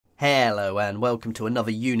Hello and welcome to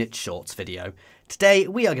another Unit Shorts video. Today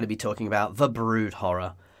we are going to be talking about the Brood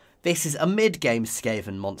Horror. This is a mid-game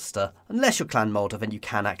Skaven monster. Unless you're clan molder, then you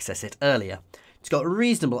can access it earlier. It's got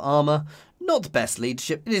reasonable armour, not the best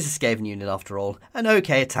leadership, it is a Skaven unit after all, and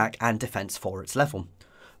okay attack and defence for its level.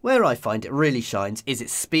 Where I find it really shines is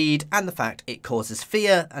its speed and the fact it causes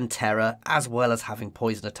fear and terror as well as having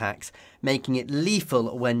poison attacks, making it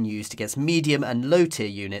lethal when used against medium and low tier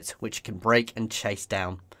units which it can break and chase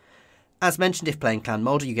down. As mentioned, if playing Clan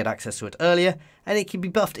Molder you get access to it earlier, and it can be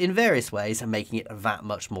buffed in various ways and making it that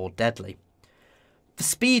much more deadly. The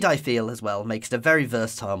speed I feel as well makes it a very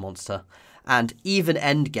versatile monster, and even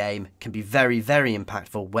endgame can be very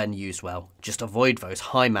impactful when used well. Just avoid those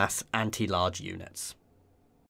high mass anti-large units.